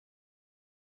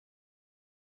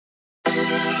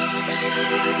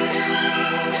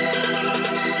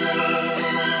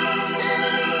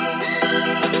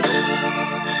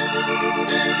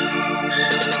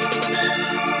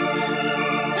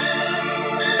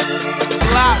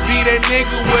Be that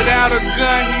nigga without a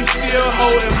gun, he still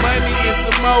holding money, it's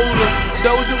a motor.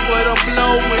 Doja what I'm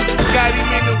blowing, got him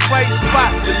in the right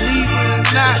spot. Believe it or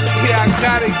not, yeah, I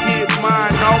gotta get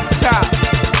mine off top.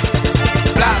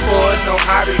 Block boys know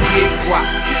how to get guap.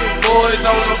 Boys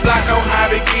on the block know how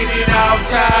to get it off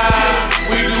top.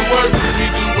 We do work, we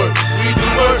do work, we do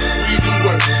work, we do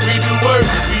work, we do work,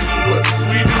 we do work,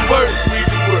 we do work, we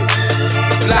do work.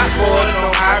 Block boys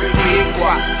know how to get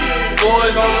guap.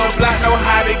 Boys on the block know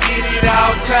how to get it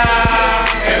all time.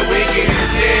 And we get it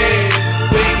dead,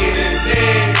 we get it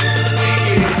dead, we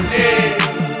get it dead,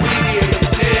 we get it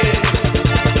dead.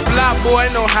 Block boy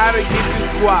know how to get this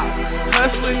guap.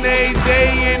 Hustling every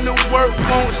day and the work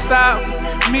won't stop.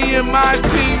 Me and my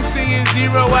team seeing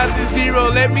 0 after 0.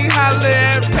 Let me holler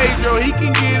at Pedro, he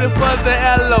can get it for the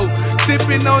LO.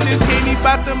 Sipping on this Henny,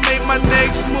 bout to make my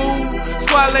next move.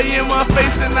 Swallow in my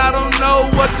face and I don't know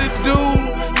what to do.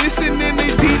 Listening to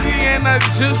DJ and I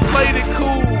just played it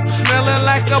cool. Smelling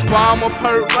like a bomber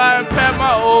perk, riding past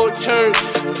my old church.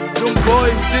 Them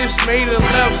boys just made a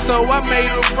left, so I made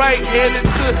a right. Headed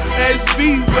to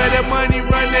SV, where that money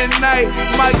run at night.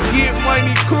 Might get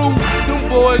money crew. Them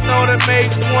boys know to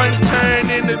make one turn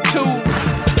into two.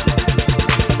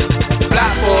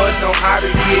 Block boys know how to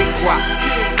get guap.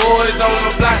 Boys on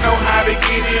the block know how to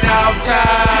get it all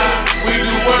time. We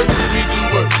do work, we do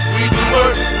work, we do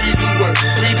work, we do work,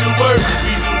 we do work,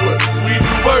 we do work, we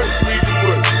do work, we do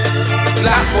work.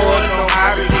 Block boys know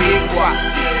how to get guap.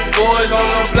 Boys on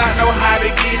the block know how to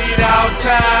get it all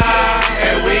time.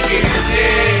 And we get it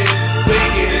dead, we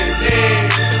get it dead,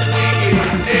 we get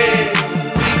it dead,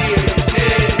 we get it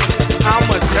dead. I'm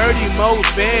a dirty mode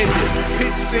bandit,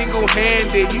 pitch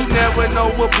single-handed. You never know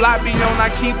what block be on, I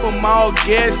keep them all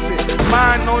guessing.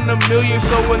 Mine on the million,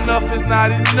 so enough is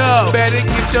not enough. Better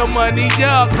get your money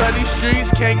up, cause these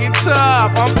streets can't get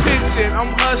tough. I'm pitching,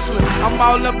 I'm hustling, I'm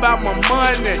all about my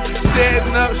money.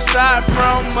 Setting up shop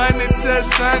from Monday to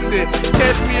Sunday.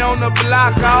 Catch me on the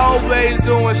block, always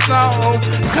doing something.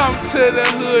 Come to the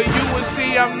hood, you will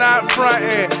see I'm not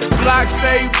frontin'. Block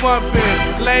stay bumpin',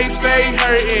 slaves stay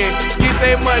hurtin'. Get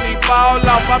their money, fall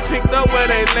off, I picked up where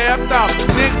they left off.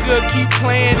 Nigga, keep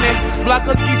playin' it, block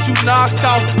will get you knocked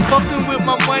off. Fuckin' with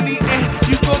my money and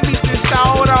you gon' meet this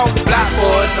shot off. Block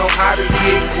boys know how to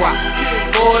get guap.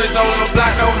 Boys on the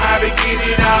block know how to get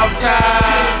it all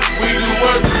time. We do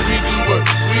work, we do work,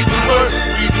 we do work,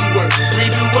 we do work, we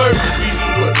do work, we do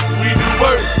work, we do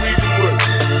work, we do work.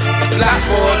 Block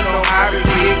boys know how to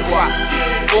get guap.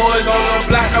 Boys on the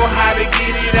block know how to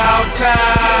get it all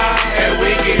time. And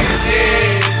we get it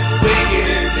dead, we get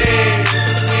it dead,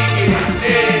 we get it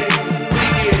dead, we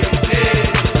get it dead.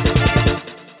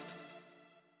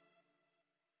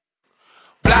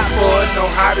 Block boys know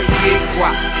how to get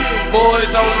guap.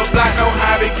 Boys on the block know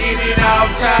how to get it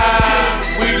all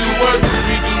time. We do work,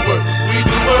 we do work, we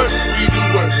do work, we do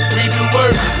work, we do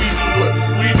work, we do work,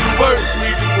 we do work, we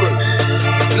do work.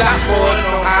 Block boys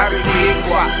know how to get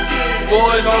guap.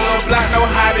 Boys on the block know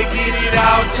how to get it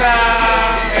all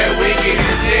time. And we get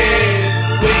it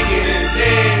dead, we get it